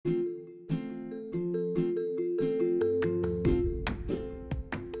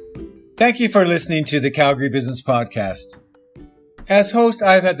Thank you for listening to the Calgary Business Podcast. As host,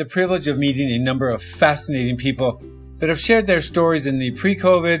 I've had the privilege of meeting a number of fascinating people that have shared their stories in the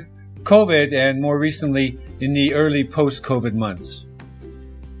pre-COVID, COVID, and more recently in the early post-COVID months.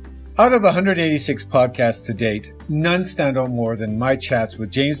 Out of 186 podcasts to date, none stand out more than my chats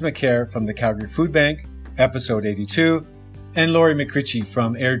with James McCare from the Calgary Food Bank, episode 82, and Laurie McRitchie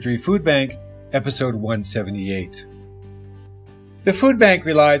from Airdrie Food Bank, episode 178. The food bank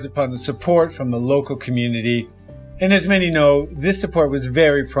relies upon the support from the local community, and as many know, this support was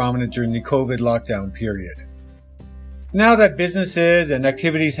very prominent during the COVID lockdown period. Now that businesses and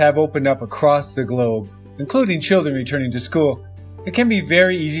activities have opened up across the globe, including children returning to school, it can be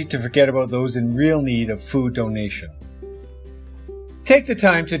very easy to forget about those in real need of food donation. Take the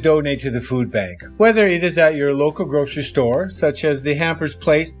time to donate to the food bank, whether it is at your local grocery store, such as the hampers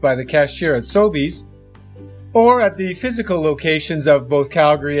placed by the cashier at Sobeys, or at the physical locations of both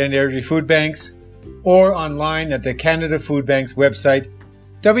Calgary and Airdrie Food Banks, or online at the Canada Food Bank's website,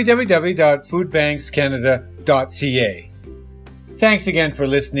 www.foodbankscanada.ca. Thanks again for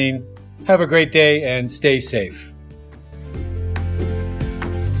listening. Have a great day and stay safe.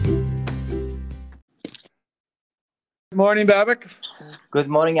 Good morning, Babak. Good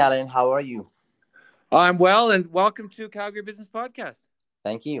morning, Alan. How are you? I'm well, and welcome to Calgary Business Podcast.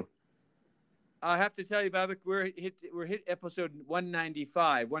 Thank you. I have to tell you, Babak, we're hit episode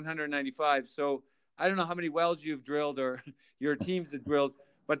 195. So I don't know how many wells you've drilled or your teams have drilled,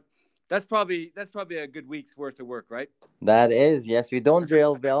 but that's probably a good week's worth of work, right? That is, yes. We don't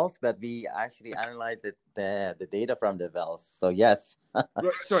drill wells, but we actually analyze the data from the wells. So yes.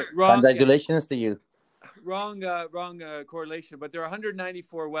 Sorry, wrong. Congratulations to you. Wrong correlation, but there are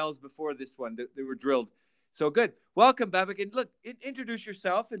 194 wells before this one that were drilled. So good. Welcome, Babak. And look, introduce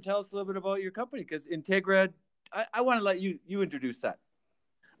yourself and tell us a little bit about your company, because Integra, I want to let you introduce that.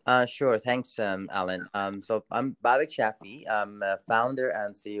 Sure. Thanks, Alan. So I'm Babak Shafi. I'm founder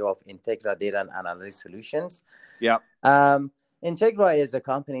and CEO of Integra Data and Analytics Solutions. Yeah. Integra is a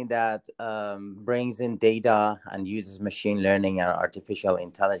company that brings in data and uses machine learning and artificial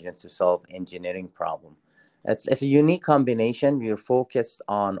intelligence to solve engineering problems. It's a unique combination. We're focused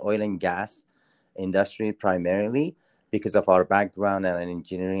on oil and gas industry primarily because of our background and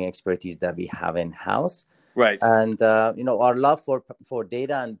engineering expertise that we have in-house. Right. And our love for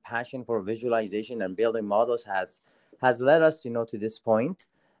data and passion for visualization and building models has led us to this point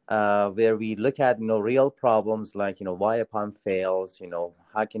where we look at real problems like why a pump fails,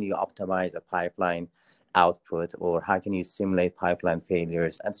 how can you optimize a pipeline output, or how can you simulate pipeline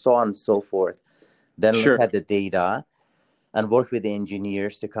failures, and so on and so forth. Then Sure. Look at the data and work with the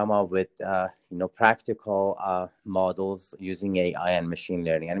engineers to come up with, practical models using AI and machine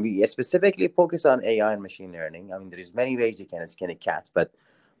learning. And we specifically focus on AI and machine learning. I mean, there's many ways you can skin a cat, but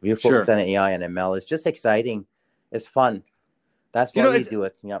we're focused on AI and ML. It's just exciting. It's fun. That's why we do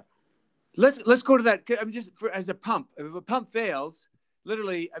it. Yeah. Let's go to that. I mean, as a pump, if a pump fails,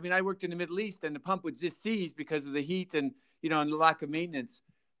 literally, I mean, I worked in the Middle East and the pump would just seize because of the heat and, and the lack of maintenance.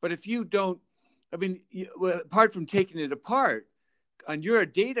 But if you don't, I mean, apart from taking it apart, and you're a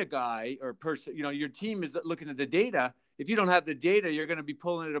data guy or person, your team is looking at the data. If you don't have the data, you're going to be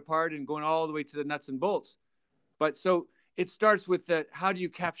pulling it apart and going all the way to the nuts and bolts. But so it starts with how do you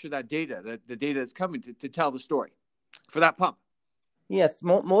capture that data, the data that's coming to tell the story for that pump? Yes,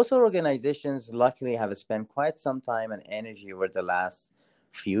 most organizations luckily have spent quite some time and energy over the last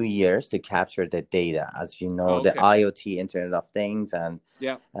few years to capture the data. As you know, the IoT, Internet of Things, and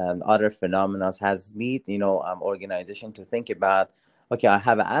other phenomena has lead organization to think about, okay, I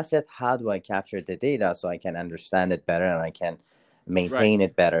have an asset. How do I capture the data so I can understand it better and I can maintain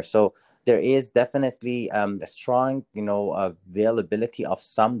it better? So there is definitely a strong availability of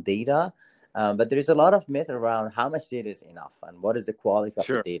some data, but there is a lot of myth around how much data is enough and what is the quality of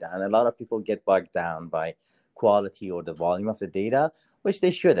the data. And a lot of people get bogged down by quality or the volume of the data, which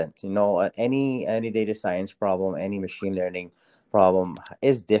they shouldn't. Any data science problem, any machine learning problem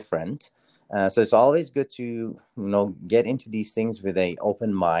is different. So it's always good to get into these things with an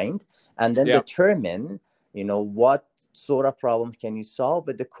open mind, and then determine what sort of problems can you solve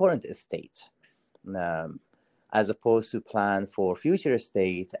with the current state, as opposed to plan for future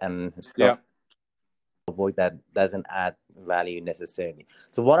state and stuff. Avoid that doesn't add value necessarily.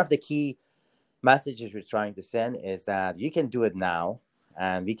 So one of the key messages we're trying to send is that you can do it now,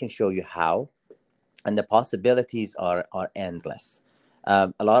 and we can show you how, and the possibilities are endless.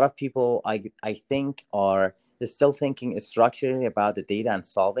 A lot of people, I think, are still thinking structurally about the data and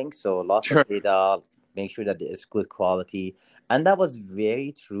solving. So lots of data, make sure that it's good quality. And that was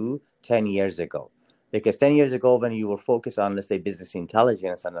very true 10 years ago. Because 10 years ago, when you were focused on, let's say, business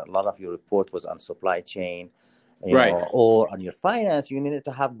intelligence, and a lot of your report was on supply chain, Right. or on your finance, you needed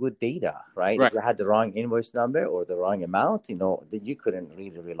to have good data, right? Right. If you had the wrong invoice number or the wrong amount, then you couldn't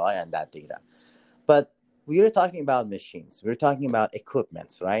really rely on that data. But we are talking about machines. We're talking about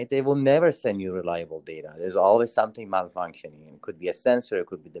equipments, right? They will never send you reliable data. There's always something malfunctioning. It could be a sensor, it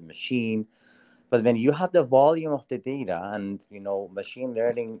could be the machine. But when you have the volume of the data, and machine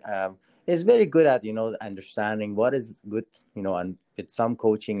learning is very good at understanding what is good, and with some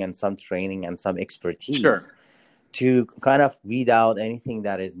coaching and some training and some expertise. Sure. To kind of weed out anything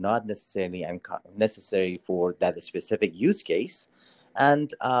that is not necessarily necessary for that specific use case,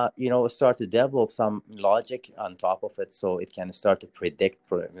 and start to develop some logic on top of it, so it can start to predict,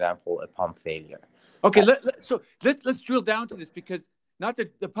 for example, a pump failure. Okay, let's drill down to this, because not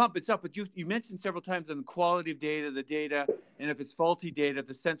the pump itself, but you mentioned several times on the quality of data, and if it's faulty data, if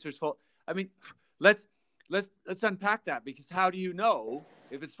the sensor's fault. I mean, let's unpack that, because how do you know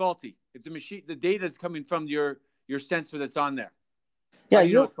if it's faulty? If the data is coming from your sensor that's on there. Yeah,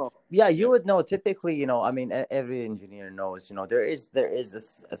 you would know. Typically, every engineer knows, there is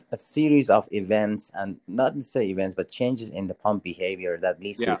a series of events, and not necessarily events, but changes in the pump behavior that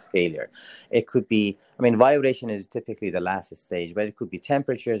leads to its failure. It could be, vibration is typically the last stage, but it could be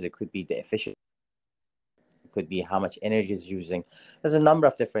temperatures, it could be the efficiency, it could be how much energy is using. There's a number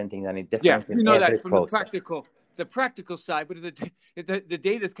of different things, and it differs in every from process. The practical side, but if the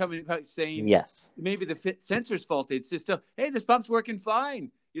data is coming out saying maybe the sensor's faulty, it's just hey, this pump's working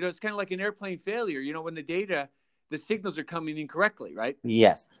fine. It's kind of like an airplane failure. When the signals are coming in correctly, right?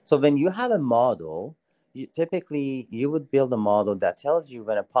 Yes. So when you have a model, typically you would build a model that tells you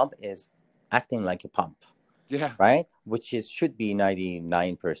when a pump is acting like a pump. Yeah. Right? Which should be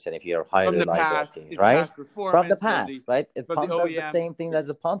 99% if you're high reliability, right? From the past, right? A pump does the same thing as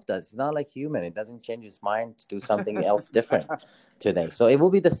a pump does. It's not like human. It doesn't change its mind to do something else different today. So it will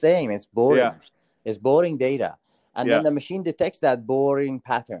be the same. It's boring. Yeah. It's boring data. And then the machine detects that boring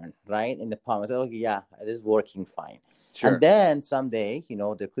pattern, right? In the pump. It's like, okay, yeah, it is working fine. Sure. And then someday,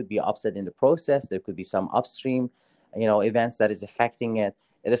 there could be upset in the process. There could be some upstream, events that is affecting it.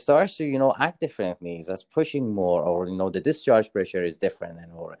 It starts to, act differently. That's pushing more, or, the discharge pressure is different,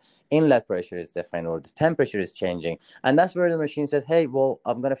 or inlet pressure is different, or the temperature is changing. And that's where the machine said, hey, well,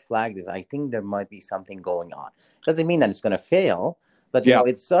 I'm going to flag this. I think there might be something going on. Doesn't mean that it's going to fail, but,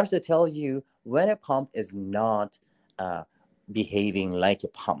 it starts to tell you when a pump is not behaving like a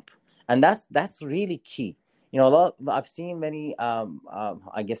pump. And that's really key. I've seen many,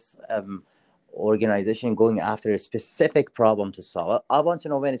 organization going after a specific problem to solve. I want to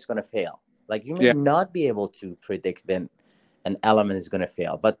know when it's going to fail. Like, you may not be able to predict when an element is going to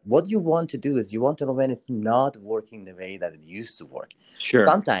fail, but what you want to do is you want to know when it's not working the way that it used to work. Sure.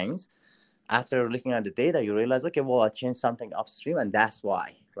 Sometimes after looking at the data, you realize, okay, well, I changed something upstream, and that's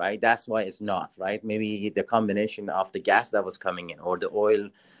why, right? That's why it's not, right? Maybe the combination of the gas that was coming in, or the oil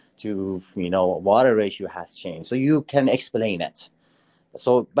to water ratio has changed, so you can explain it.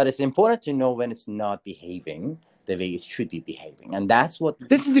 So, but it's important to know when it's not behaving the way it should be behaving. And that's what...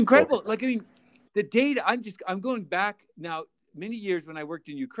 This is incredible. Like, the data, I'm going back now many years when I worked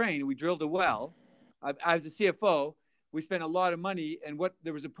in Ukraine. We drilled a well. As a CFO, we spent a lot of money. And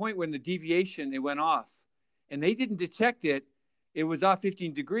there was a point when the deviation, it went off. And they didn't detect it. It was off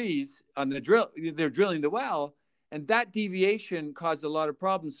 15 degrees on the drill. They're drilling the well. And that deviation caused a lot of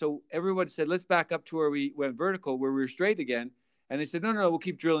problems. So everyone said, let's back up to where we went vertical, where we were straight again. And they said, no, we'll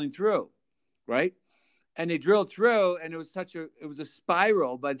keep drilling through, right? And they drilled through, and it was a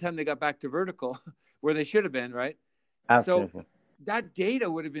spiral by the time they got back to vertical, where they should have been, right? Absolutely. So that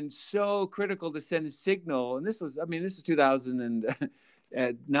data would have been so critical to send a signal. And this is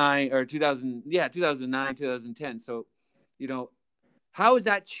 2009 or 2009, 2010. So, how has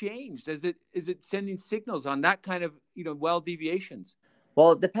that changed? Is it sending signals on that kind of, well deviations?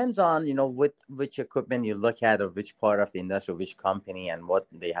 Well, it depends on, which equipment you look at, or which part of the industry, which company, and what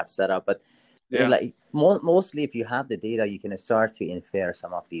they have set up. But like mostly, if you have the data, you can start to infer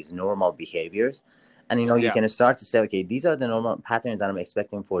some of these normal behaviors. And, you can start to say, okay, these are the normal patterns that I'm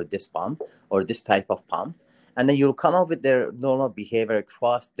expecting for this pump or this type of pump. And then you'll come up with their normal behavior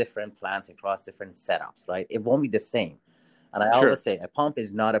across different plants, across different setups, right? It won't be the same. And I always say a pump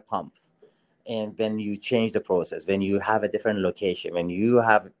is not a pump. And when you change the process, when you have a different location, when you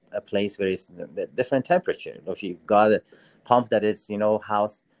have a place where it's different temperature, if you've got a pump that is,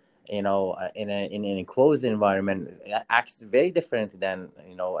 housed in an enclosed environment acts very different than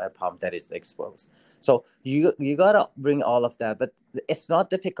a pump that is exposed. So you gotta bring all of that, but it's not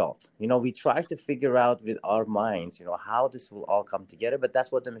difficult. We try to figure out with our minds how this will all come together, but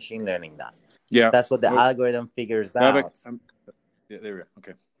that's what the machine learning does. Yeah, that's what the algorithm figures out. Yeah, there we go.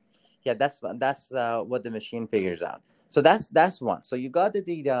 Okay. Yeah, that's what the machine figures out. So that's one. So you got the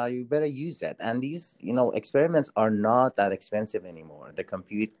data, you better use it. And these experiments are not that expensive anymore. The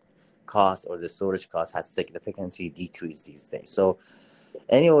compute cost or the storage cost has significantly decreased these days. So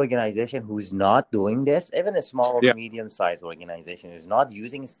any organization who's not doing this, even a small or medium-sized organization, is not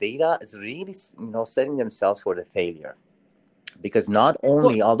using this data, it's really setting themselves for the failure. Because not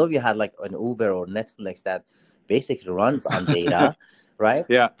only, although you had like an Uber or Netflix that basically runs on data, right?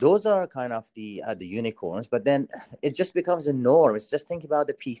 Yeah. Those are kind of the unicorns, but then it just becomes a norm. It's just think about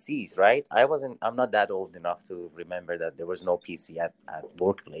the PCs, right? I'm not that old enough to remember that there was no PC at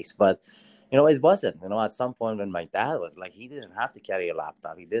workplace, but it wasn't. At some point when my dad was like, he didn't have to carry a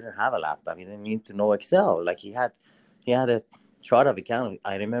laptop. He didn't have a laptop. He didn't need to know Excel. Like he had a chart of account.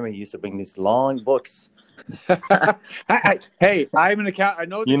 I remember he used to bring these long books. Hey, I'm an account. I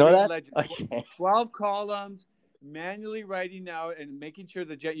know you know that legend. Okay. 12 columns, manually writing out and making sure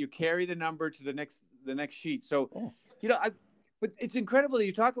that you carry the number to the next sheet. So, yes. But it's incredible that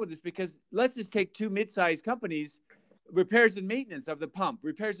you talk about this, because let's just take two mid-sized companies, repairs and maintenance of the pump,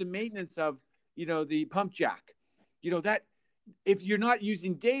 repairs and maintenance of the pump jack. That if you're not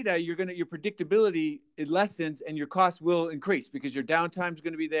using data, your predictability lessens and your cost will increase, because your downtime is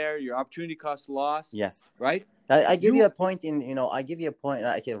going to be there, your opportunity cost lost. Yes. Right. I give you a point I give you a point,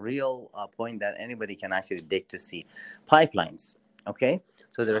 like a real point that anybody can actually dig to see. Pipelines. Okay.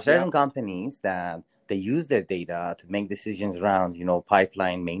 So there are certain companies that they use their data to make decisions around,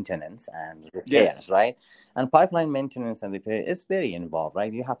 pipeline maintenance and repairs, right? And pipeline maintenance and repair is very involved,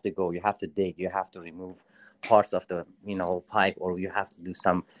 right? You have to go, you have to dig, you have to remove parts of the, pipe, or you have to do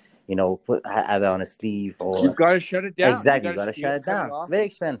some, add on a sleeve, or you've got to shut it down. Exactly, you got to shut it down. Very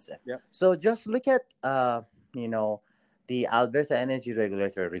expensive. Yeah. So just look at, the Alberta Energy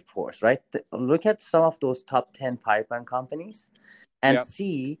Regulator reports, right? Look at some of those top 10 pipeline companies and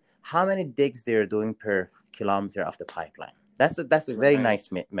see how many digs they're doing per kilometer of the pipeline. That's a very nice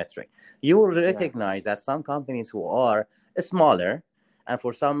metric. You will recognize that some companies who are smaller, and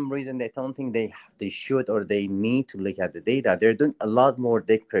for some reason they don't think they should or they need to look at the data, they're doing a lot more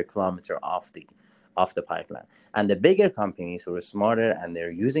dig per kilometer of the pipeline. And the bigger companies who are smarter and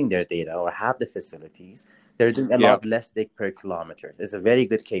they're using their data or have the facilities, they're doing a lot less dig per kilometer. It's a very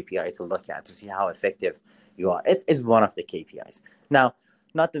good KPI to look at to see how effective you are. It's one of the KPIs. Now,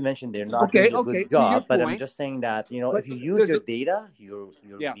 not to mention they're not doing a good job, but I'm just saying that, if you use your data, you'll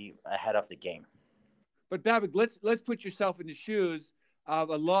be ahead of the game. But Babak, let's put yourself in the shoes of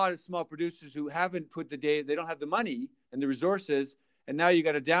a lot of small producers who haven't put the data, they don't have the money and the resources, and now you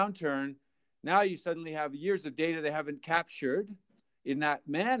got a downturn. Now you suddenly have years of data they haven't captured in that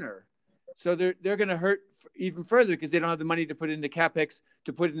manner. So they're going to hurt even further because they don't have the money to put in the CapEx,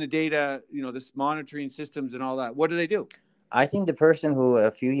 to put in the data, this monitoring systems and all that. What do? I think the person who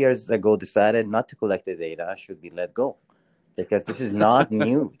a few years ago decided not to collect the data should be let go, because this is not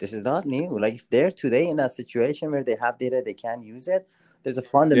new. This is not new. Like if they're today in that situation where they have data, they can't use it, there's a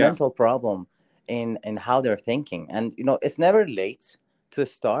fundamental problem in how they're thinking. And, it's never late to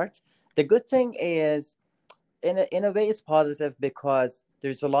start. The good thing is, in a way, it's positive because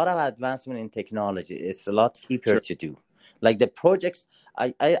there's a lot of advancement in technology. It's a lot cheaper to do. Like the projects,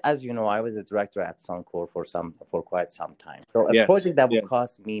 I as you know, I was a director at Suncor for quite some time. So a project that would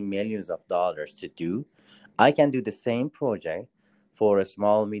cost me millions of dollars to do, I can do the same project for a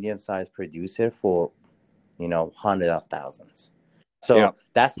small, medium-sized producer for, hundreds of thousands. So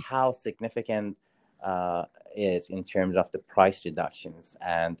that's how significant is in terms of the price reductions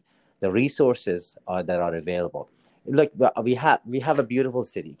and the resources that are available. Look, we have a beautiful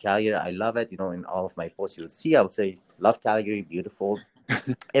city, Calgary. I love it. In all of my posts, you would see, I would say, love Calgary, beautiful.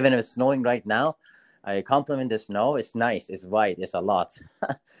 Even if it's snowing right now, I compliment the snow. It's nice. It's white. It's a lot,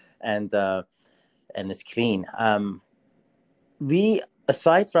 and it's clean. We,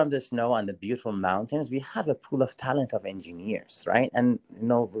 aside from the snow and the beautiful mountains, we have a pool of talent of engineers, right? And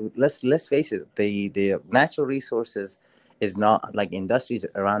let's face it, the natural resources is not like industries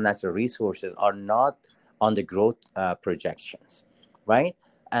around natural resources are not on the growth projections, right?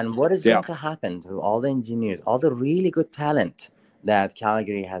 And what is going to happen to all the engineers, all the really good talent that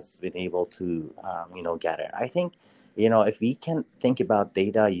Calgary has been able to, gather? I think, if we can think about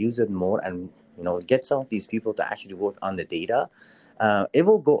data, use it more, and get some of these people to actually work on the data, it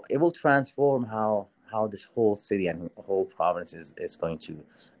will transform how how this whole city and whole province is going to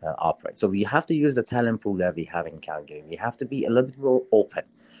operate. So we have to use the talent pool that we have in Calgary. We have to be a little bit more open.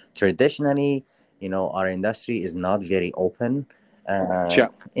 Traditionally, our industry is not very open,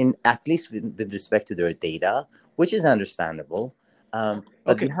 in at least with respect to their data, which is understandable.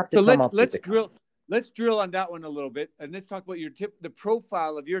 But we have to come up with Let's drill on that one a little bit, and let's talk about the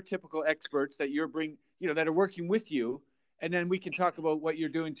profile of your typical experts that you're that are working with you, and then we can talk about what you're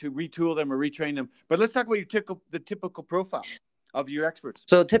doing to retool them or retrain them. But let's talk about the typical profile of your experts.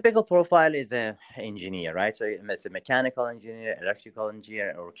 So typical profile is an engineer, right? So it's a mechanical engineer, electrical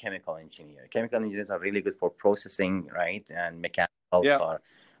engineer, or chemical engineer. Chemical engineers are really good for processing, right? And mechanicals are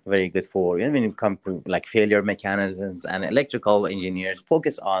very good for, when it comes to like failure mechanisms, and electrical engineers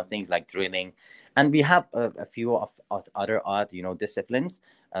focus on things like drilling. And we have a few of other odd, disciplines,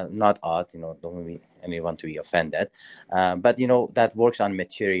 not odd, don't be anyone to be offended. But, that works on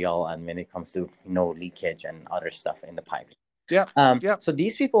material and when it comes to, leakage and other stuff in the pipe. So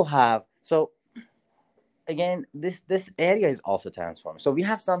these people have, again, this area is also transformed. So we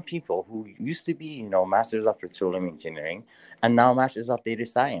have some people who used to be, masters of petroleum engineering and now masters of data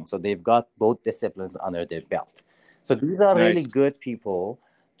science. So they've got both disciplines under their belt. So these are really good people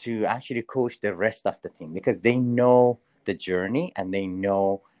to actually coach the rest of the team, because they know the journey and they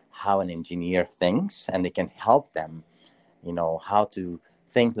know how an engineer thinks, and they can help them, how to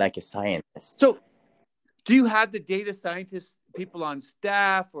think like a scientist. So do you have the data scientist people on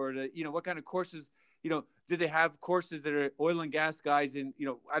staff, or what kind of courses, do they have courses that are oil and gas guys in,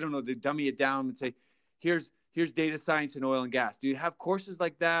 I don't know, they dummy it down and say, here's data science in oil and gas. Do you have courses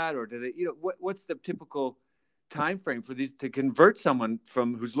like that? Or do they, what's the typical time frame for these to convert someone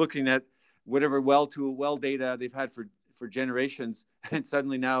from who's looking at whatever well data they've had for generations, and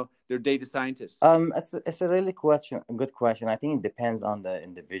suddenly now they're data scientists? It's a really good question. I think it depends on the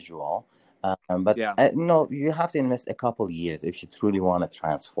individual. But you have to invest a couple years if you truly want to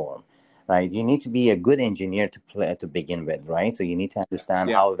transform, right? You need to be a good engineer to begin with, right? So you need to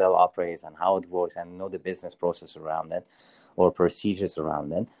understand how it well operates and how it works, and know the business process around it or procedures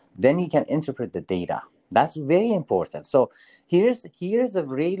around it. Then you can interpret the data. That's very important. So here's a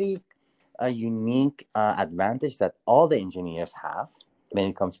really unique advantage that all the engineers have when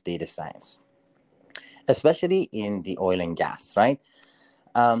it comes to data science, especially in the oil and gas, right?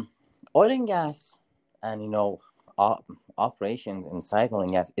 Oil and gas and, operations inside oil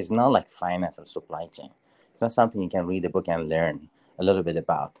and gas is not like finance or supply chain. It's not something you can read a book and learn a little bit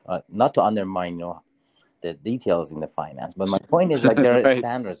about. Not to undermine, the details in the finance, but my point is, like, there are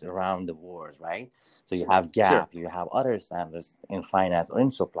standards around the world, right? So you have GAAP, you have other standards in finance or in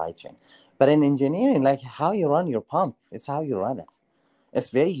supply chain. But in engineering, like how you run your pump, it's how you run it.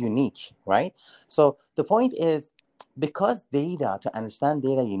 It's very unique, right? So the point is, because to understand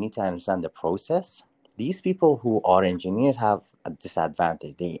data, you need to understand the process. These people who are engineers have a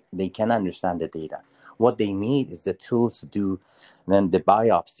disadvantage. They can understand the data. What they need is the tools to do then the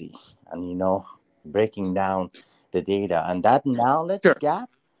biopsy and, breaking down the data. And that knowledge gap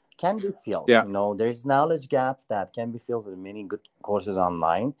can be filled. There's knowledge gap that can be filled with many good courses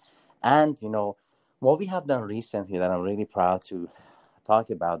online. And, what we have done recently that I'm really proud to talk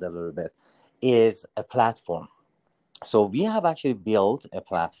about a little bit is a platform. So we have actually built a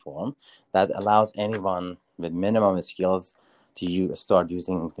platform that allows anyone with minimum skills to start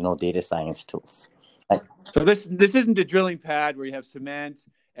using, data science tools. So this isn't a drilling pad where you have cement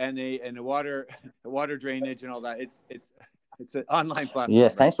and a water drainage and all that. It's an online platform.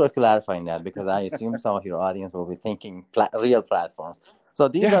 Yes, thanks for clarifying that, because I assume some of your audience will be thinking real platforms. So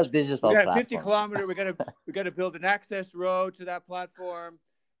these are digital platforms. 50 kilometer. We got to build an access road to that platform.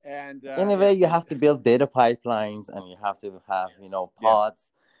 And in a way, you have to build data pipelines, and you have to have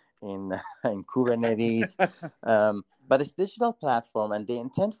pods in Kubernetes. But it's digital platform, and the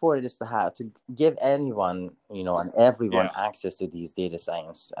intent for it is to give anyone and everyone access to these data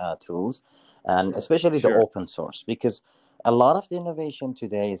science tools, and especially the open source, because a lot of the innovation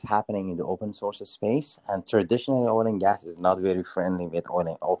today is happening in the open source space, and traditional oil and gas is not very friendly with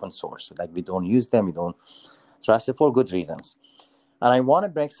open source. Like, we don't use them, we don't trust it for good reasons. And I want to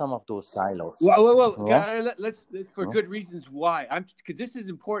break some of those silos. Well, let's for good reasons why. Because this is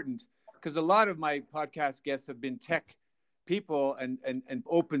important, because a lot of my podcast guests have been tech people, and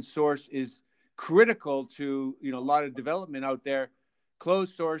open source is critical to a lot of development out there.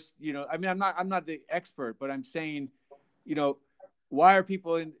 Closed source, I mean, I'm not the expert, but I'm saying, why are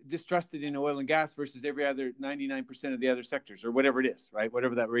people distrusted in oil and gas versus every other 99% of the other sectors, or whatever it is, right?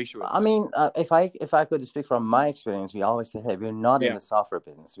 Whatever that ratio is. I mean, if I could speak from my experience, we always say, hey, we're not in the software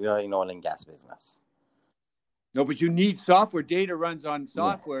business. We are in oil and gas business. No, but you need software. Data runs on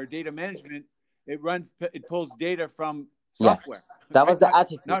software. Data management it pulls data from Yes, software, that right? was the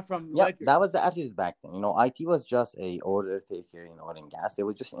attitude. Not from Yeah, ledgers. that was the attitude back then. IT was just a order taker in oil and gas. They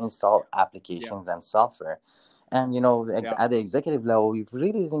would just install applications and software. And at the executive level, we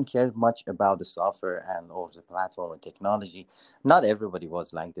really didn't care much about the software and or the platform and technology. Not everybody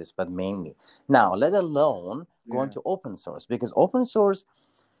was like this, but mainly. Now, let alone going to open source, because open source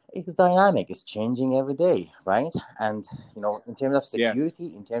is dynamic, it's changing every day, right? And in terms of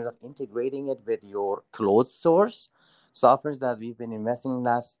security, in terms of integrating it with your closed source softwares that we've been investing in the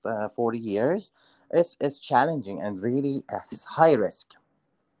last 40 years, it's challenging and really it's high risk.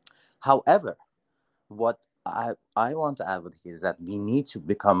 However, what I want to advocate is that we need to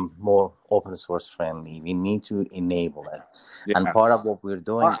become more open source friendly. We need to enable it. And part of what we're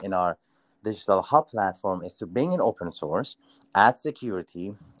doing in our digital hub platform is to bring in open source, add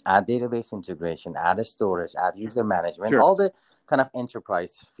security, add database integration, add storage, add user management, all the kind of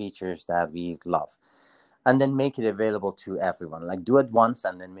enterprise features that we love, and then make it available to everyone. Like, do it once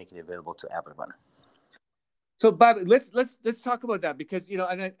and then make it available to everyone. So Bob, let's talk about that, because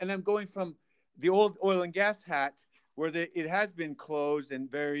and I'm going from the old oil and gas hat, where it has been closed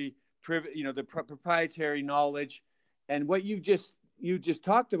and very the proprietary knowledge, and what you just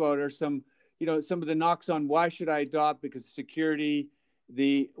talked about are some some of the knocks on why should I adopt, because security,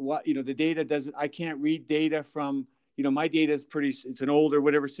 the data doesn't, I can't read data from my data is it's an older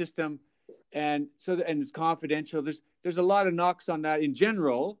whatever system, and it's confidential. There's a lot of knocks on that in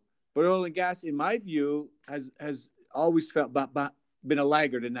general, but oil and gas, in my view, has always been a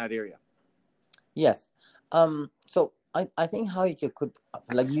laggard in that area. Yes. So I think how you could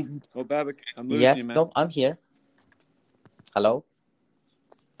like you. Oh, Babak, I'm losing you, man. No, I'm here. Hello.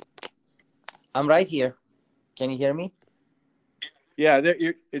 I'm right here. Can you hear me? Yeah,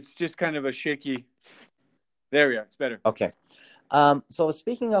 it's just kind of a shaky. There we are. It's better. Okay. So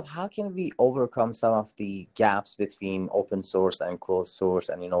speaking of, how can we overcome some of the gaps between open source and closed source,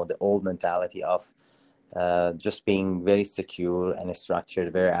 and the old mentality of just being very secure and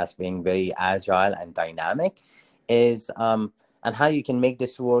structured, whereas being very agile and dynamic is and how you can make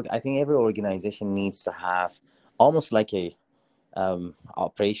this work. I think every organization needs to have almost like a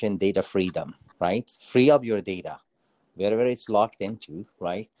operation data freedom, right? Free up your data wherever it's locked into,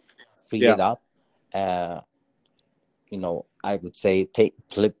 right? Free it up. I would say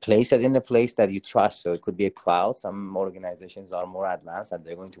place it in a place that you trust. So it could be a cloud. Some organizations are more advanced and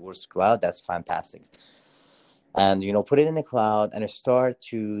they're going towards cloud. That's fantastic. And put it in the cloud and start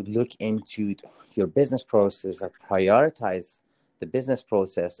to look into your business process, or prioritize the business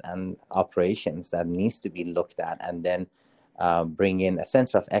process and operations that needs to be looked at, and then bring in a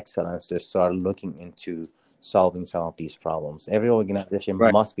sense of excellence to start looking into solving some of these problems. Every organization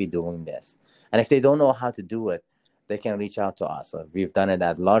must be doing this, and if they don't know how to do it, they can reach out to us. We've done it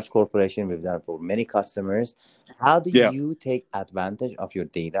at large corporation. We've done it for many customers. How do you take advantage of your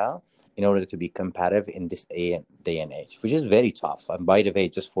data in order to be competitive in this day and age, which is very tough? And by the way,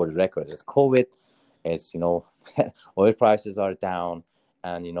 just for the record, it's COVID, it's oil prices are down,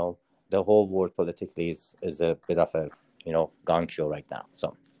 and the whole world politically is a bit of a gong show right now.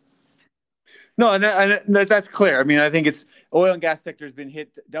 So no, and that's clear. I mean, I think it's oil and gas sector has been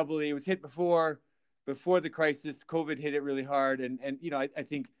hit doubly. It was hit before the crisis. COVID hit it really hard, and I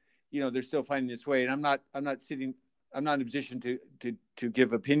think they're still finding its way. And I'm not in a position to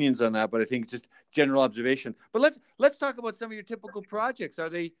give opinions on that, but I think it's just general observation. But let's talk about some of your typical projects. Are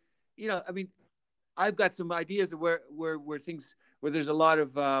they, I mean, I've got some ideas of where things, where there's a lot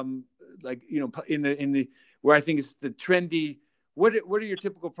of in the where I think it's the trendy. What are your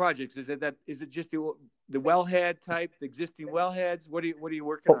typical projects? Is it just the wellhead type, the existing wellheads? What are you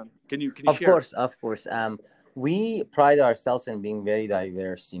working on? Can you share? Of course. We pride ourselves in being very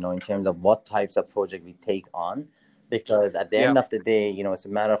diverse, in terms of what types of project we take on, because at the end of the day, it's a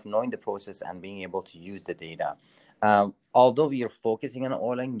matter of knowing the process and being able to use the data. Although we are focusing on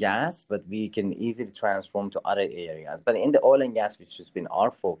oil and gas, but we can easily transform to other areas. But in the oil and gas, which has been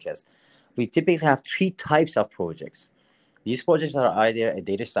our focus, we typically have three types of projects. These projects are either a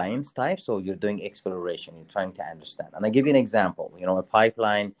data science type, so you're doing exploration, you're trying to understand. And I'll give you an example. A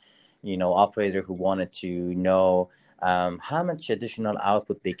pipeline, operator who wanted to know how much additional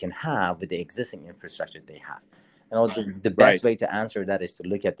output they can have with the existing infrastructure they have. The best way to answer that is to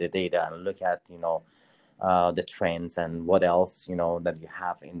look at the data and look at, the trends and what else that you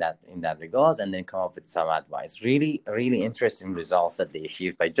have in that regards, and then come up with some advice. Really, really interesting results that they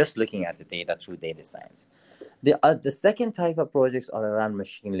achieved by just looking at the data through data science. The second type of projects are around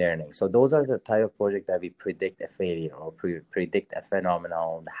machine learning. So those are the type of project that we predict a failure or predict a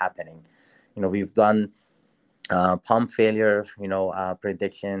phenomenon happening. We've done pump failure,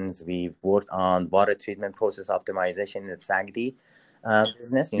 predictions. We've worked on water treatment process optimization in the SAGD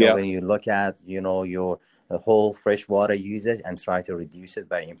business. When you look at, your whole freshwater usage and try to reduce it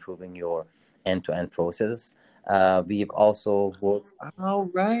by improving your end-to-end process. We've also worked. Oh,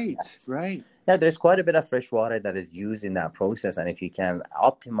 right, Yes. right. Yeah, there's quite a bit of fresh water that is used in that process, and if you can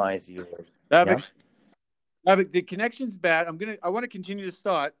optimize your. The connection's bad. I want to continue this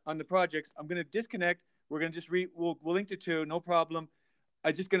thought on the projects. I'm gonna disconnect. We're gonna just we'll link the two, no problem.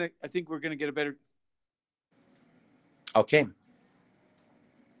 I think we're gonna get a better. Okay.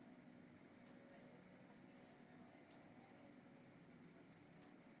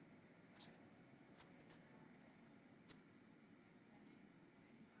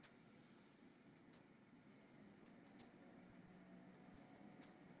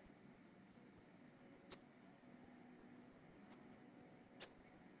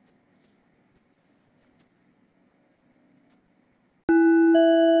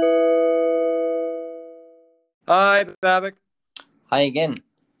 Hi, Babak. Hi again.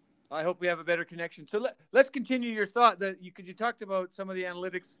 I hope we have a better connection. So let's continue your thought that you talked about some of the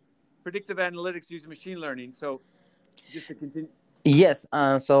analytics, predictive analytics using machine learning. So just to continue. Yes.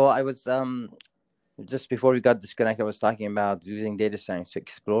 So I was just before we got disconnected, I was talking about using data science to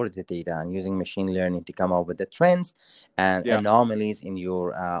explore the data and using machine learning to come up with the trends and anomalies in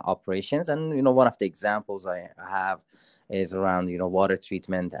your operations. And one of the examples I have is around water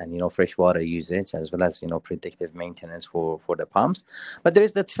treatment and freshwater usage, as well as predictive maintenance for the pumps. But there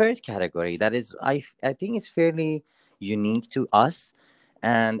is the third category that is I think is fairly unique to us,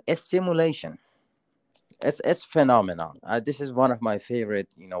 and it's simulation. It's phenomenal. This is one of my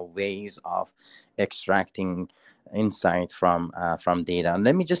favorite ways of extracting insight from data. And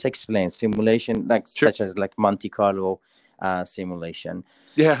let me just explain simulation, such as like Monte Carlo simulation.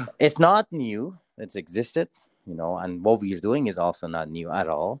 Yeah, it's not new. It's existed, and what we're doing is also not new at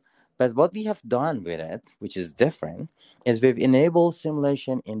all. But what we have done with it, which is different, is we've enabled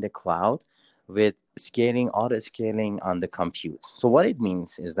simulation in the cloud with auto scaling on the compute. So what it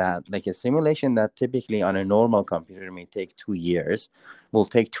means is that like a simulation that typically on a normal computer may take 2 years will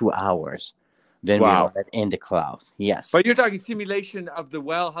take 2 hours. Then we run it in the cloud. Yes. But you're talking simulation of the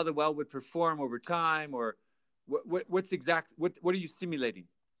well, how the well would perform over time, or what are you simulating?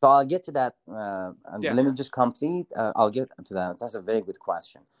 So I'll get to that. Let me just complete. I'll get to that. That's a very good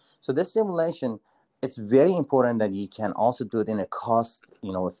question. So this simulation, it's very important that you can also do it in a cost,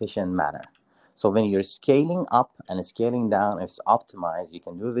 efficient manner. So when you're scaling up and scaling down, if it's optimized, you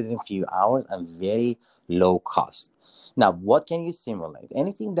can do it within a few hours and very low cost. Now, what can you simulate?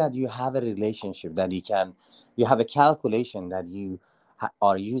 Anything that you have a relationship that you have a calculation that you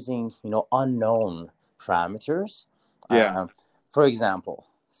are using, unknown parameters. For example,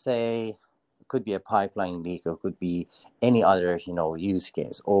 say it could be a pipeline leak, or could be any other use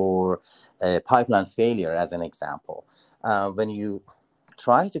case, or a pipeline failure as an example. When you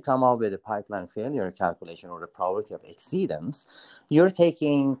try to come up with a pipeline failure calculation or the probability of exceedance, you're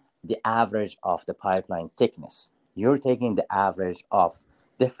taking the average of the pipeline thickness. You're taking the average of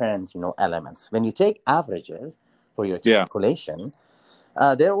different elements. When you take averages for your calculation,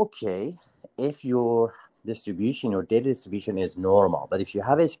 they're okay if your data distribution is normal. But if you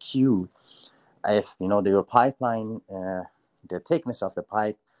have a skew, if your pipeline, the thickness of the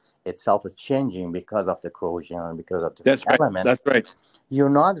pipe itself is changing because of the corrosion, because of the element. That's right. You're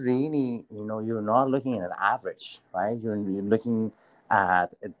not really, you're not looking at an average, right? You're looking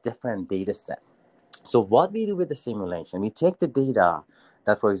at a different data set. So what we do with the simulation, we take the data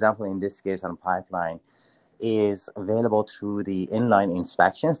that, for example, in this case on pipeline, is available through the inline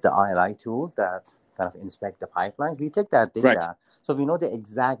inspections, the ILI tools that kind of inspect the pipelines. We take that data, so we know the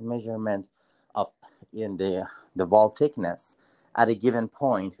exact measurement of in the wall thickness at a given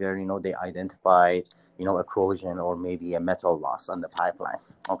point where they identify a corrosion or maybe a metal loss on the pipeline.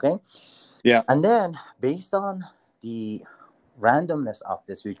 Okay. Yeah. And then based on the randomness of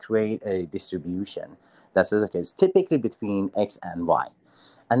this, we create a distribution that says, okay, it's typically between X and Y.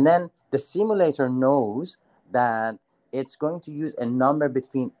 And then the simulator knows that it's going to use a number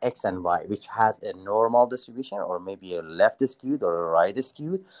between X and Y, which has a normal distribution, or maybe a left skewed or a right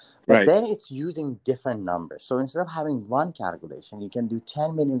skewed. But then it's using different numbers. So instead of having one calculation, you can do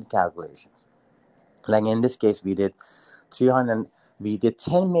 10 million calculations. Like in this case, we did 10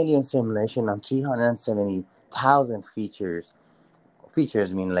 million simulation on 370,000 features.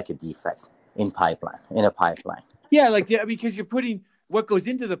 Features mean like a defect in a pipeline. Yeah, because you're putting what goes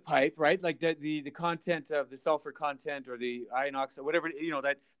into the pipe, right? Like the content of the sulfur content or the iron oxide, whatever,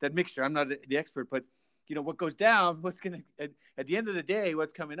 that mixture. I'm not the expert, but what goes down, what's going to, at the end of the day,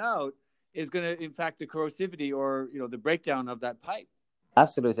 what's coming out is going to impact the corrosivity or, the breakdown of that pipe.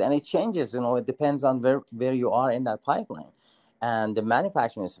 Absolutely. And it changes, it depends on where you are in that pipeline and the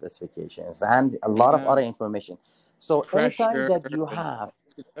manufacturing specifications and a lot of other information. So anytime that you have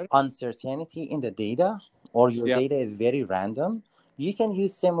uncertainty in the data or your data is very random, you can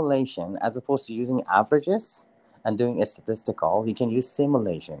use simulation as opposed to using averages and doing a statistical. You can use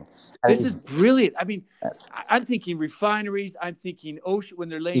simulation. This is brilliant. I mean, yes. I'm thinking refineries. I'm thinking ocean when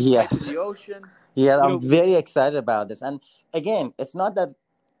they're laying pipe in the ocean. Yeah, I'm very excited about this. And again, it's not that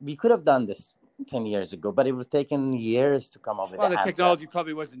we could have done this 10 years ago, but it was taken years to come up with the technology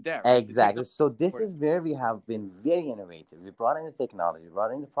probably wasn't there. Right? Exactly. So this is where we have been very innovative. We brought in the technology, we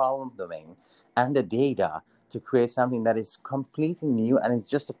brought in the problem domain and the data to create something that is completely new, and it's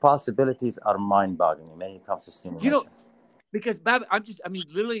just the possibilities are mind-boggling when it comes to simulation. Because Bab,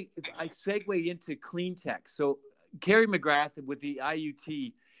 literally, if I segue into clean tech. So Kerry McGrath with the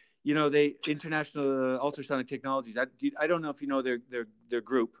IUT, the International Ultrasonic Technologies. I don't know if you know their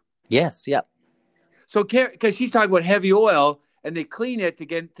group. Yes. Yeah. So because she's talking about heavy oil, and they clean it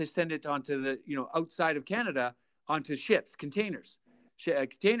to send it onto the outside of Canada onto ships, container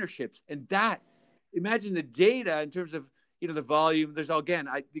ships, and that. Imagine the data in terms of the volume. There's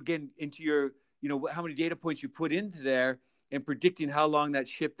into your how many data points you put into there and predicting how long that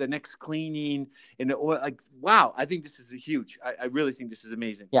ship, the next cleaning and the oil. Like, wow, I think this is huge. I really think this is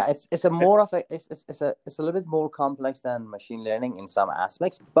amazing. Yeah, it's a little bit more complex than machine learning in some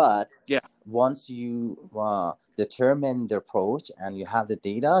aspects, but once you determine the approach and you have the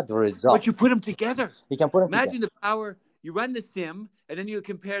data, the results. But you put them together. You can put them. Imagine the power. You run the sim, and then you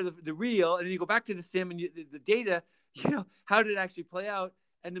compare the real, and then you go back to the sim, and the data, how did it actually play out?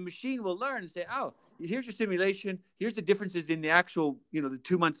 And the machine will learn and say, oh, here's your simulation. Here's the differences in the actual, the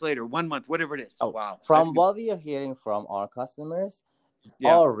 2 months later, 1 month, whatever it is. Oh, wow. From what we are hearing from our customers,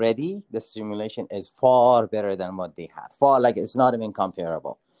 already the simulation is far better than what they had. It's not even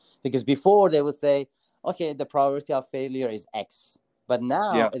comparable. Because before they would say, okay, the probability of failure is X. But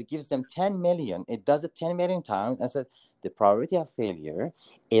now it gives them 10 million. It does it 10 million times and says the probability of failure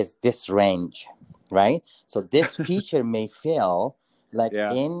is this range, right? So this feature may fail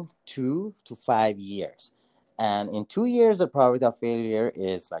in 2 to 5 years. And in 2 years, the probability of failure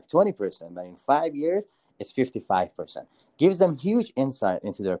is 20%. But in 5 years, it's 55%. Gives them huge insight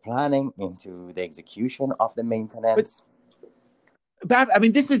into their planning, into the execution of the maintenance. But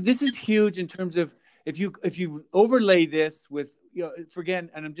this is huge in terms of if you overlay this with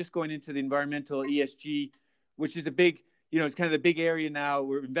and I'm just going into the environmental ESG, which is a big, it's kind of the big area now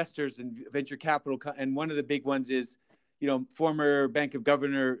where investors and venture capital, and one of the big ones is, former Bank of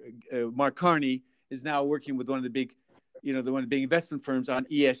Governor Mark Carney is now working with one of the big, one of the big investment firms on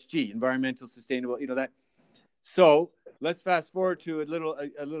ESG, environmental, sustainable, that. So let's fast forward to a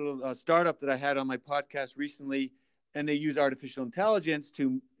little startup that I had on my podcast recently, and they use artificial intelligence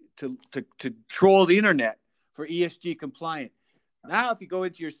to troll the internet for ESG compliant. Now, if you go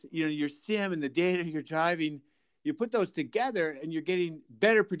into your sim and the data you're driving, you put those together and you're getting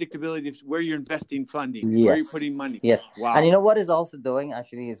better predictability of where you're investing funding, where you're putting money. Yes. Wow. And what is also doing,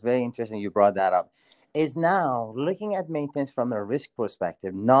 actually, is very interesting. You brought that up, is now looking at maintenance from a risk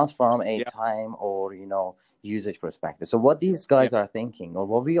perspective, not from a time or, usage perspective. So what these guys are thinking, or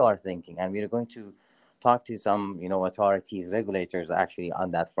what we are thinking, and we are going to talk to some, authorities, regulators actually on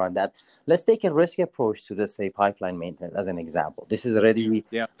that front, that let's take a risk approach to, let's say, pipeline maintenance as an example. This is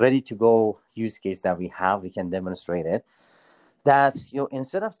ready to go use case that we have. We can demonstrate it. That,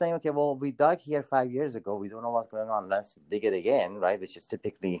 instead of saying, okay, well, we dug here 5 years ago, we don't know what's going on, let's dig it again, right? Which is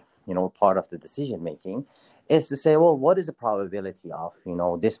typically, part of the decision making, is to say, well, what is the probability of,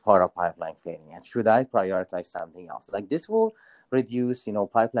 this part of pipeline failing? And should I prioritize something else? This will reduce,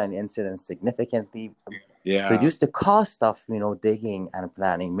 pipeline incidents significantly, reduce the cost of, digging and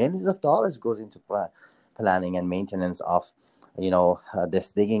planning. Millions of dollars goes into planning and maintenance of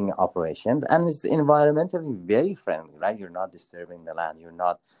this digging operations, and it's environmentally very friendly, right? You're not disturbing the land,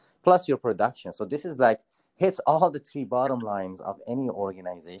 plus your production. So this is hits all the three bottom lines of any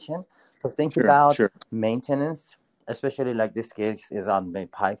organization. So think about maintenance, especially this case is on the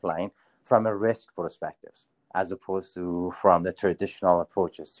pipeline, from a risk perspective, as opposed to from the traditional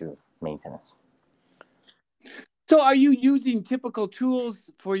approaches to maintenance. So are you using typical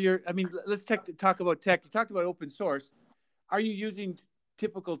tools for your, let's talk about tech. You talked about open source. Are you using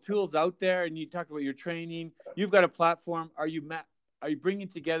typical tools out there? And you talked about your training. You've got a platform. Are you bringing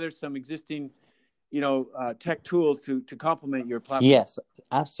together some existing, tech tools to complement your platform? Yes,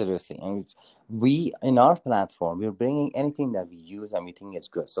 absolutely. And we, in our platform, we're bringing anything that we use and we think is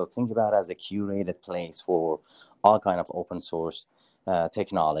good. So think about it as a curated place for all kind of open source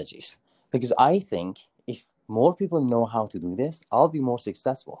technologies. because I think if more people know how to do this, I'll be more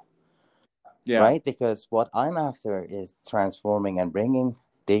successful. Yeah. Right? Because what I'm after is transforming and bringing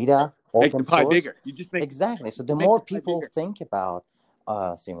data Make open the pie source. bigger. You just make Exactly. So the make more the pie people bigger. think about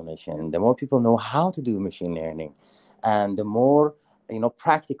simulation, the more people know how to do machine learning, and the more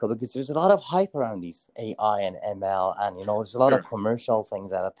practical, because there's a lot of hype around these AI and ML, and there's a lot of commercial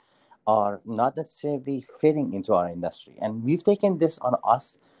things that are not necessarily fitting into our industry. And we've taken this on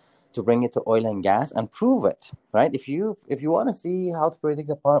us to bring it to oil and gas and prove it, right? If you want to see how to predict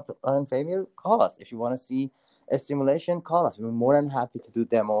a plant failure, call us. If you want to see a simulation, call us. We're more than happy to do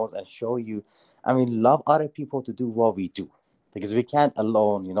demos and show you. And we love other people to do what we do, because we can't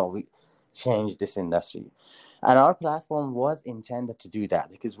alone, we change this industry. And our platform was intended to do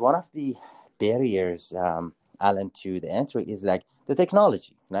that, because one of the barriers, Alan, to the entry is like the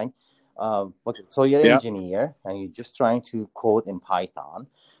technology, right? So you're an engineer and you're just trying to code in Python,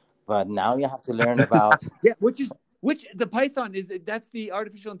 but now you have to learn about which the Python that's the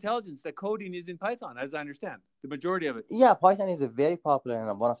artificial intelligence. The coding is in Python, as I understand, the majority of it. Yeah, Python is a very popular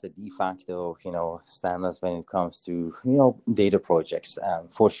and one of the de facto standards when it comes to data projects.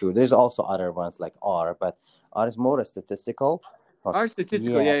 For sure, there's also other ones like R, but R is more a statistical. R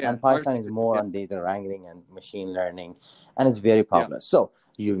statistical, yeah. And Python is more on data wrangling and machine learning, and it's very popular. Yeah. So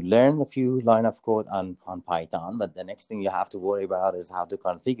you learn a few line of code on Python, but the next thing you have to worry about is how to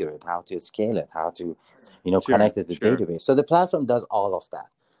configure it, how to scale it, how to connect it to the database. So the platform does all of that.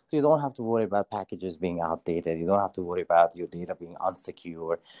 So you don't have to worry about packages being outdated. You don't have to worry about your data being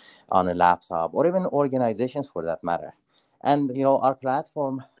unsecure on a laptop, or even organizations for that matter. And our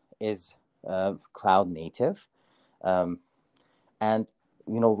platform is cloud native. And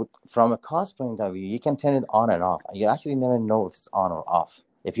from a cost point of view, you can turn it on and off. You actually never know if it's on or off.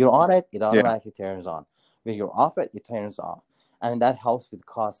 If you're on it, it automatically turns on. When you're off it, it turns off. And that helps with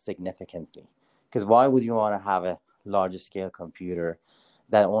cost significantly. Because why would you want to have a larger scale computer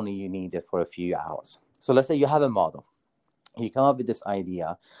that only you need it for a few hours? So let's say you have a model. You come up with this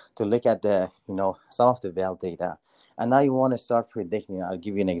idea to look at the, some of the well data. And now you want to start predicting. I'll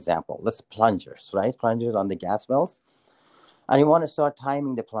give you an example. Let's plungers, right? Plungers on the gas wells. And you want to start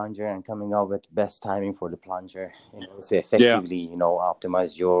timing the plunger and coming up with best timing for the plunger, to effectively,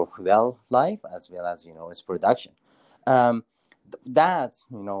 optimize your well life as well as, its production. That,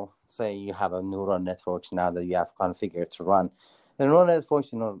 say you have a neural networks now that you have configured to run. The neural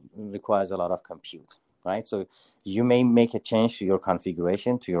networks, requires a lot of compute, right? So you may make a change to your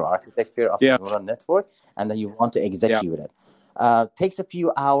configuration, to your architecture of the neural network, and then you want to execute it. Takes a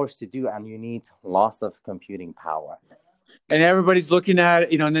few hours to do, and you need lots of computing power. And everybody's looking at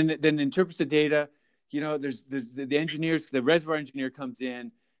it, and then interprets the data. There's the engineers, the reservoir engineer comes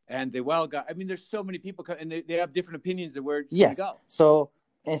in, and the well guy. I mean, there's so many people, and they have different opinions of where it's going to go. So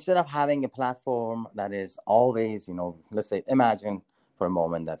instead of having a platform that is always, let's say, imagine for a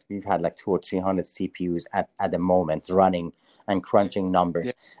moment that we've had like 200 or 300 CPUs at the moment running and crunching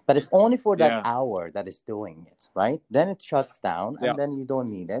numbers, but it's only for that hour that is doing it, right? Then it shuts down, and then you don't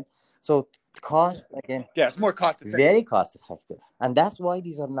need it. So cost, again, it's more cost effective. Very cost effective, and that's why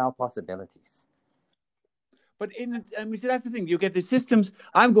these are now possibilities. But so that's the thing. You get the systems.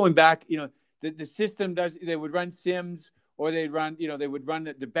 I'm going back. The system does. They would run sims, or they'd run. They would run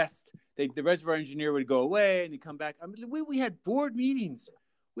the best. The reservoir engineer would go away and he'd come back. I mean, we had board meetings.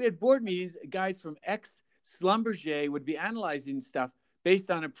 Guys from ex-Schlumberger would be analyzing stuff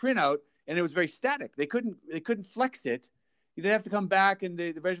based on a printout, and it was very static. They couldn't flex it. They'd have to come back, and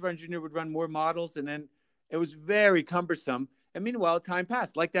the reservoir engineer would run more models, and then it was very cumbersome. And meanwhile, time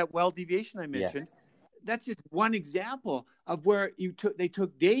passed. Like that well deviation I mentioned. Yes. That's just one example of where they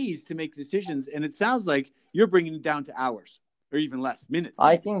took days to make decisions, and it sounds like you're bringing it down to hours or even less, minutes.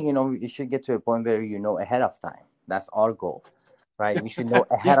 I think you should get to a point where ahead of time. That's our goal, right? We should know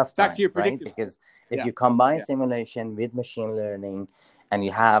ahead of time, right? Because if you combine simulation with machine learning, and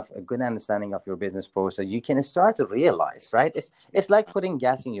you have a good understanding of your business process, you can start to realize, right? It's like putting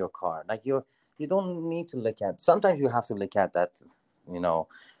gas in your car. Like you don't need to look at. Sometimes you have to look at that,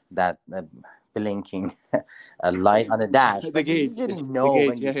 that blinking light on the dash. But you usually know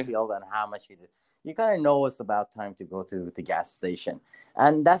when you feel and how much you do. You kind of know it's about time to go to the gas station.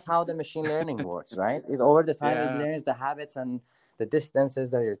 And that's how the machine learning works, right? Over the time, it learns the habits and the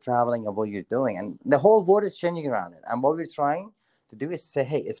distances that you're traveling and what you're doing. And the whole world is changing around it. And what we're trying to do is say,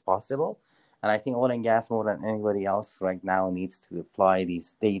 hey, it's possible. And I think oil and gas, more than anybody else right now, needs to apply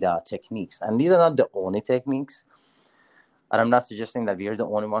these data techniques. And these are not the only techniques. And I'm not suggesting that we're the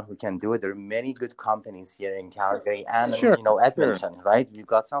only one who can do it. There are many good companies here in Calgary and Edmonton, right? You've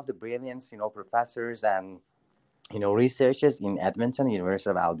got some of the brilliant, professors and researchers in Edmonton, University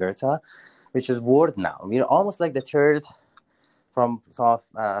of Alberta, which is world now. We're almost like the third from some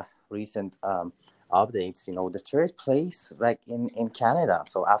of recent updates, the third place like in Canada.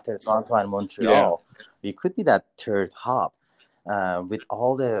 So after Toronto and Montreal, we could be that third hub with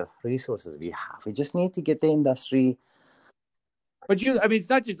all the resources we have. We just need to get the industry. But it's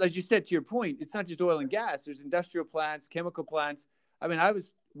not just, as you said, to your point, it's not just oil and gas. There's industrial plants, chemical plants.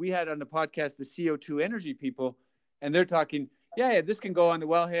 We had on the podcast the CO2 energy people, and they're talking, this can go on the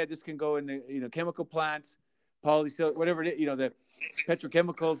wellhead, this can go in the chemical plants, polysil, whatever it is, the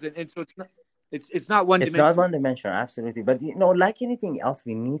petrochemicals, and so it's not one dimensional. It's not one dimensional, absolutely. But like anything else,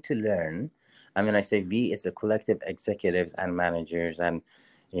 we need to learn. I say we is the collective executives and managers, and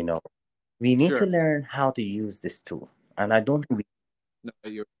we need to learn how to use this tool. And I don't think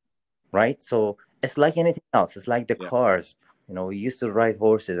right. So it's like anything else. It's like the cars. We used to ride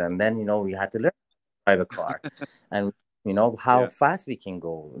horses, and then we had to learn to drive a car, and how fast we can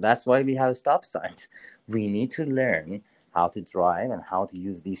go. That's why we have stop signs. We need to learn how to drive and how to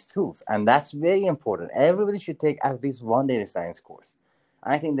use these tools, and that's very important. Everybody should take at least one data science course.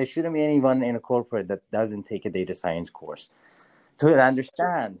 I think there shouldn't be anyone in a corporate that doesn't take a data science course to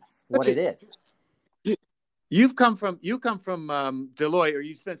understand what it is. You come from Deloitte, or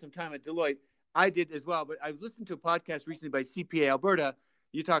you spent some time at Deloitte. I did as well, but I listened to a podcast recently by CPA Alberta.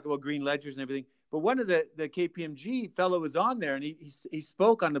 You talk about green ledgers and everything, but one of the KPMG fellow was on there, and he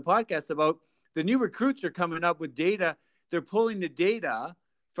spoke on the podcast about the new recruits are coming up with data. They're pulling the data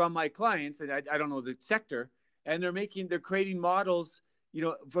from my clients, and I don't know the sector, and they're creating models,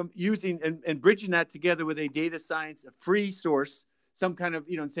 from using and bridging that together with a data science, a free source, some kind of,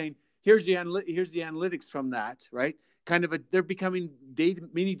 and saying, here's the analytics from that, right? They're becoming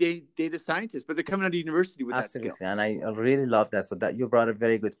mini data scientists, but they're coming out of university with Absolutely. that skill. And I really love that. So that you brought a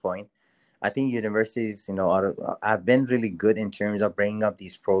very good point. I think universities, have been really good in terms of bringing up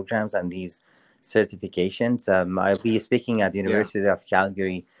these programs and these certifications. I'll be speaking at the University of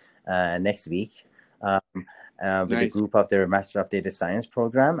Calgary next week with a group of their Master of Data Science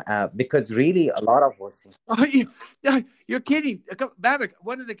program, because really a lot of what's... Oh, you're kidding. Babak,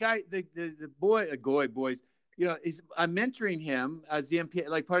 one of the guy, the boys, I'm mentoring him as the MP,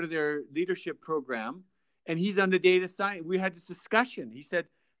 like part of their leadership program, and he's on the data science. We had this discussion. He said,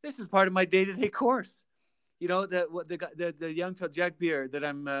 this is part of my day-to-day course. The young fellow, Jack Beer, that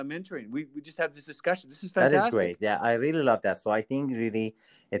I'm mentoring. We just have this discussion. This is fantastic. That is great. Yeah, I really love that. So I think really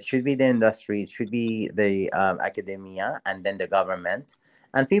it should be the industry, it should be the academia, and then the government,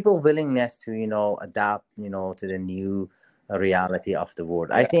 and people willingness to, adapt, to the new reality of the world.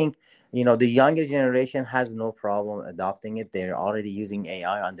 I think, the younger generation has no problem adopting it. They're already using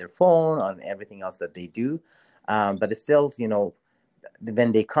AI on their phone, on everything else that they do. But it's still,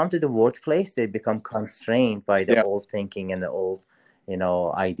 when they come to the workplace, they become constrained by the old thinking and the old,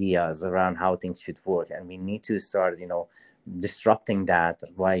 ideas around how things should work. And we need to start, disrupting that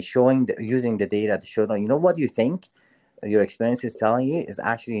by using the data to show them, what you think your experience is telling you is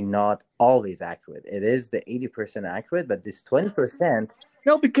actually not always accurate. It is the 80% accurate, but this 20%.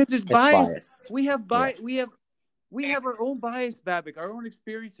 No, because it's biased. We have bias. Yes. We have our own bias, Babak, our own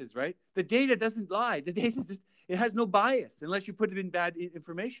experiences, right? The data doesn't lie. The data it has no bias unless you put it in bad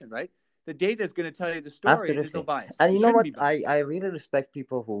information, right? The data is going to tell you the story. Absolutely. And there's no bias. And you know what? I really respect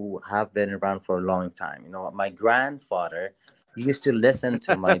people who have been around for a long time. My grandfather used to listen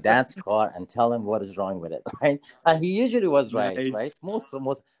to my dad's car and tell him what is wrong with it, right? And he usually was right, right? Most.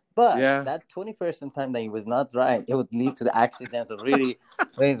 But that 20% time that he was not right, it would lead to the accidents of really,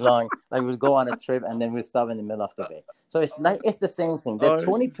 really long. Like we'd go on a trip and then we'd stop in the middle of the day. So it's the same thing. The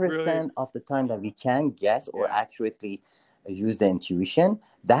 20% of the time that we can guess or accurately use the intuition,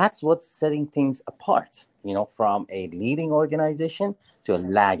 that's what's setting things apart, from a leading organization to a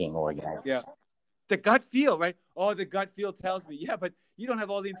lagging organization. Yeah. The gut feel, right? Oh, the gut feel tells me. Yeah, but you don't have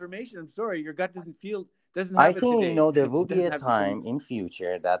all the information. I'm sorry. Your gut doesn't have I think, there will be a time in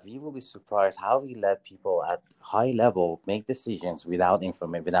future that we will be surprised how we let people at high level make decisions without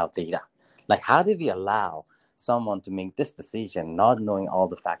information, without data. Like, how did we allow someone to make this decision not knowing all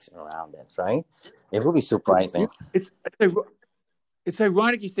the facts around it, right? It will be surprising. It's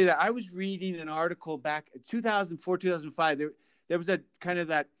ironic you say that. I was reading an article back in 2004, 2005. There was a kind of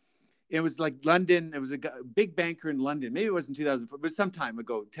that, it was like London. It was a big banker in London. Maybe it wasn't 2004, but some time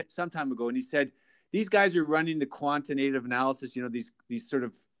ago. And he said, these guys are running the quantitative analysis, these sort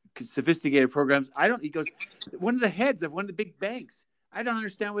of sophisticated programs. He goes, one of the heads of one of the big banks, I don't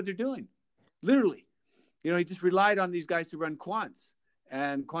understand what they're doing. Literally. He just relied on these guys to run quants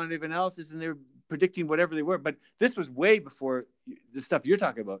and quantitative analysis, and they were predicting whatever they were. But this was way before the stuff you're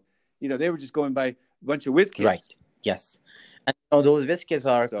talking about. They were just going by a bunch of whiz kids. Right. Yes. And those risk cases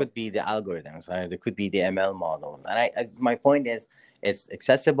So could be the algorithms, right? They could be the ML models. And my point is, it's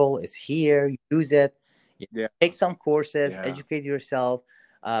accessible, it's here, use it, yeah, take some courses, yeah, educate yourself.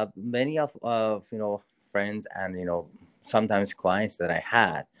 Many of friends and sometimes clients that I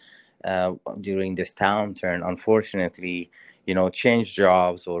had during this downturn, unfortunately, changed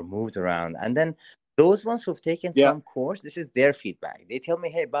jobs or moved around. And then those ones who've taken yeah, some course, this is their feedback. They tell me,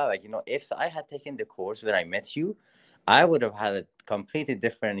 hey, Babak, if I had taken the course when I met you, I would have had a completely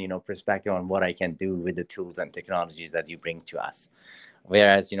different, perspective on what I can do with the tools and technologies that you bring to us.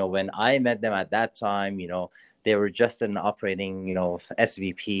 Whereas, when I met them at that time, they were just an operating,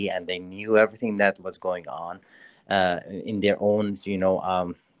 SVP, and they knew everything that was going on in their own,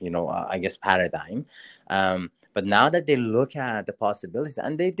 I guess, paradigm. But now that they look at the possibilities,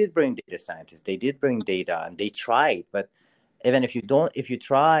 and they did bring data scientists, they did bring data, and they tried. But even if you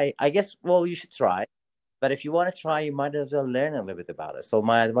try, I guess, well, you should try. But if you want to try, you might as well learn a little bit about it. So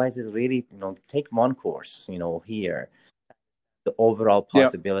my advice is really, take one course, here, the overall yeah.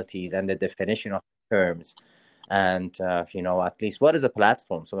 possibilities and the definition of terms. And, at least what is a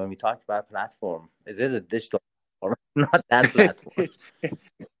platform? So when we talk about platform, is it a digital platform? Not that platform.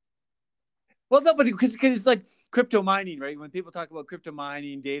 Well, no, but because it's like crypto mining, right? When people talk about crypto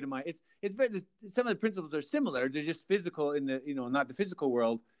mining, data mining, it's very, some of the principles are similar. They're just physical in the not the physical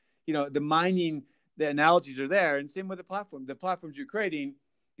world. The mining, the analogies are there, and same with the platform. The platforms you're creating,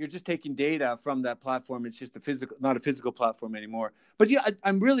 you're just taking data from that platform. It's just not a physical platform anymore. But yeah,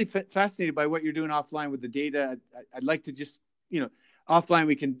 I'm really fascinated by what you're doing offline with the data. I'd like to just offline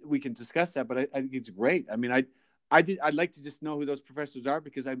we can discuss that, but I think it's great. I mean, I'd like to just know who those professors are,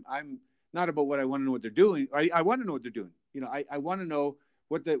 because I'm not about what I want to know what they're doing. I want to know what they're doing. I want to know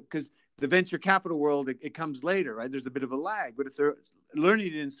because the venture capital world, it comes later, right? There's a bit of a lag, but if they're learning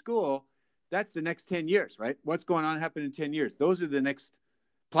it in school, that's the next 10 years, right? What's going on happen in 10 years? Those are the next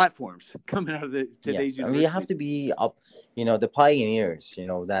platforms coming out of today's Yes, and we have universities. to be up, the pioneers,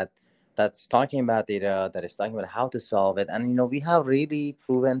 that's talking about data, that is talking about how to solve it, and we have really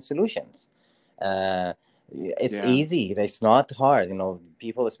proven solutions. Uh, it's Yeah, easy. It's not hard.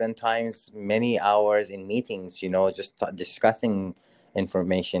 People spend times, many hours in meetings, just discussing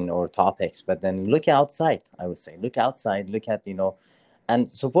information or topics. But then look outside. I would say, look outside. Look at and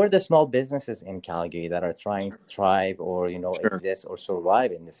support the small businesses in Calgary that are trying to thrive or sure. exist or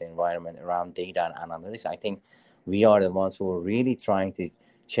survive in this environment around data and analytics. I think we are the ones who are really trying to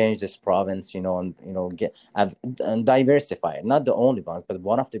change this province, and get and diversify. Not the only ones, but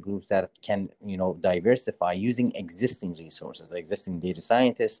one of the groups that can diversify using existing resources, existing data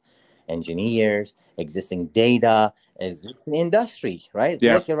scientists, engineers, existing data, existing industry. Right?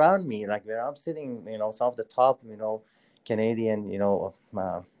 Yeah, Look around me, like where I'm sitting. Some of the top Canadian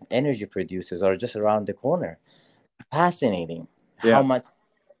energy producers are just around the corner. Fascinating how yeah. much.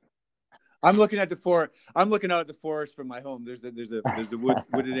 I'm looking at the forest. I'm looking out at the forest from my home. There's a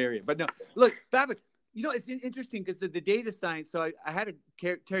wooded area. But no, look, Babak, it's interesting because the data science. So I had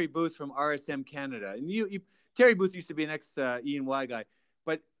Terry Booth from RSM Canada, and Terry Booth used to be an ex E&Y guy,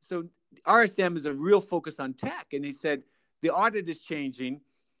 but so RSM is a real focus on tech, and he said the audit is changing,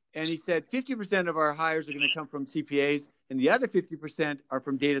 and he said 50% of our hires are going to come from CPAs, and the other 50% are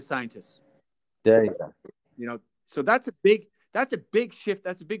from data scientists. There you go. So that's a big shift.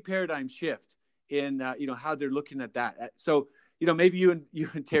 That's a big paradigm shift in how they're looking at that. So maybe you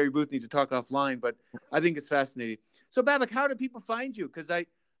and Terry Booth need to talk offline, but I think it's fascinating. So Babak, how do people find you? Because I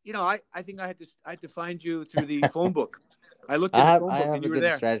think I had to find you through the phone book. I looked I in the have phone I book have and a you were good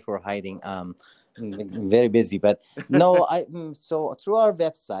there. strategy for hiding. Very busy, but no, so through our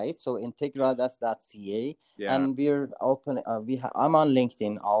website, so integradas.ca, Yeah, and we're open. I'm on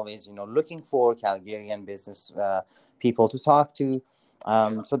LinkedIn always, looking for Calgarian business people to talk to.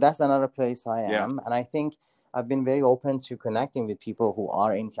 So that's another place I yeah, am, and I think I've been very open to connecting with people who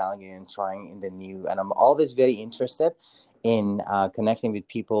are in Calgary and trying in the new, and I'm always very interested in connecting with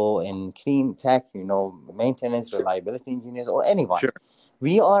people in clean tech, maintenance, reliability engineers, or anyone. sure.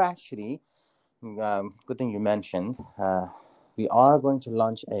 We are actually, good thing you mentioned, we are going to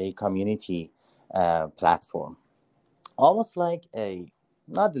launch a community platform, almost like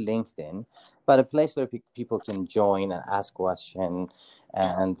not LinkedIn, but a place where people can join and ask questions.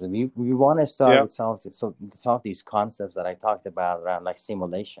 And we want to start Yeah, with some of these concepts that I talked about around like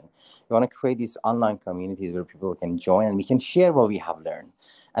simulation. We want to create these online communities where people can join and we can share what we have learned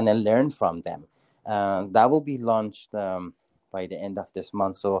and then learn from them. That will be launched by the end of this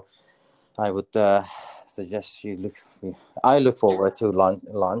month. So I would suggest you look. I look forward to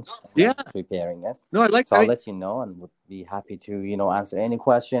launch yeah. and preparing it. No, I like. So I'll let you know, and would be happy to answer any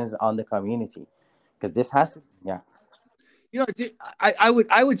questions on the community, because this has to. Yeah.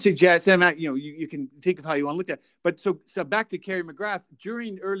 I would suggest, and you can think of how you want to look at it. But so back to Carrie McGrath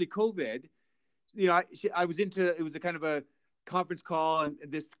during early COVID, I was it was a kind of a conference call and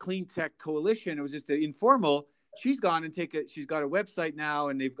this clean tech coalition. It was just an informal. She's gone and she's got a website now,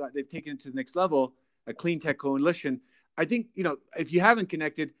 and they've taken it to the next level, a clean tech coalition. I think, if you haven't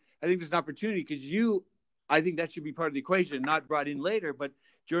connected, I think there's an opportunity because I think that should be part of the equation, not brought in later, but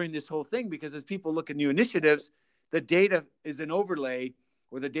during this whole thing, because as people look at new initiatives, the data is an overlay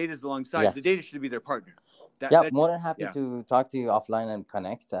or the data is alongside. Yes. The data should be their partner. More than happy to talk to you offline and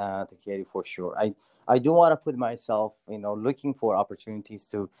connect to Katie for sure. I do want to put myself, looking for opportunities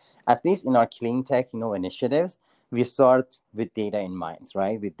to, at least in our clean tech, initiatives, we start with data in mind,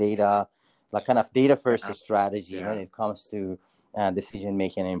 right? With data, like kind of data first strategy when it comes to decision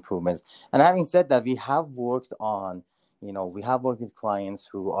making and improvements. And having said that, we have worked with clients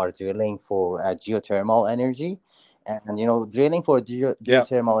who are drilling for geothermal energy. And, drilling for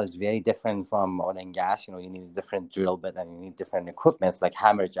geothermal is very different from oil and gas. You need a different drill bit and you need different equipments like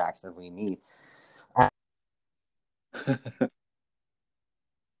hammer jacks that we need.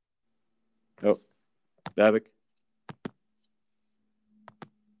 Oh, Babak.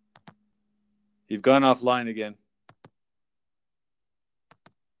 You've gone offline again.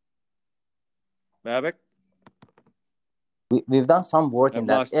 Babak? We've done some work in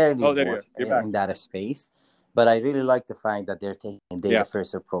that area, in that space. But I really like the fact that they're taking a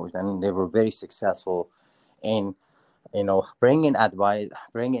data-first approach, and they were very successful in, bringing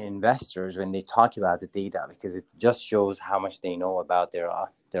investors when they talk about the data, because it just shows how much they know about their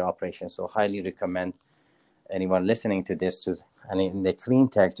operations. So highly recommend anyone listening to this and in the clean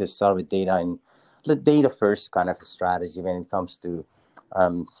tech to start with data and the data-first kind of strategy when it comes to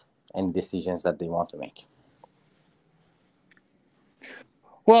any decisions that they want to make.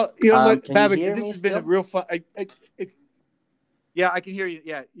 Well, Babak, this has been a real fun. I can hear you.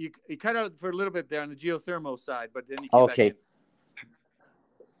 Yeah, you cut out for a little bit there on the geothermal side, but then you came back in.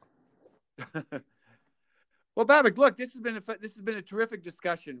 Well, Babak, look, this has been a terrific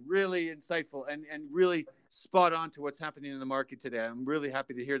discussion, really insightful and really spot on to what's happening in the market today. I'm really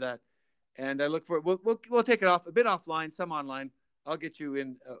happy to hear that, and I look for we'll take it off a bit offline, some online. I'll get you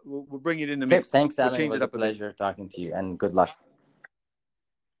in. We'll bring it in the mix. Thanks, Alan. It was a pleasure talking to you, and good luck.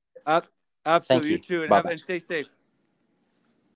 Absolutely, you too, and stay safe.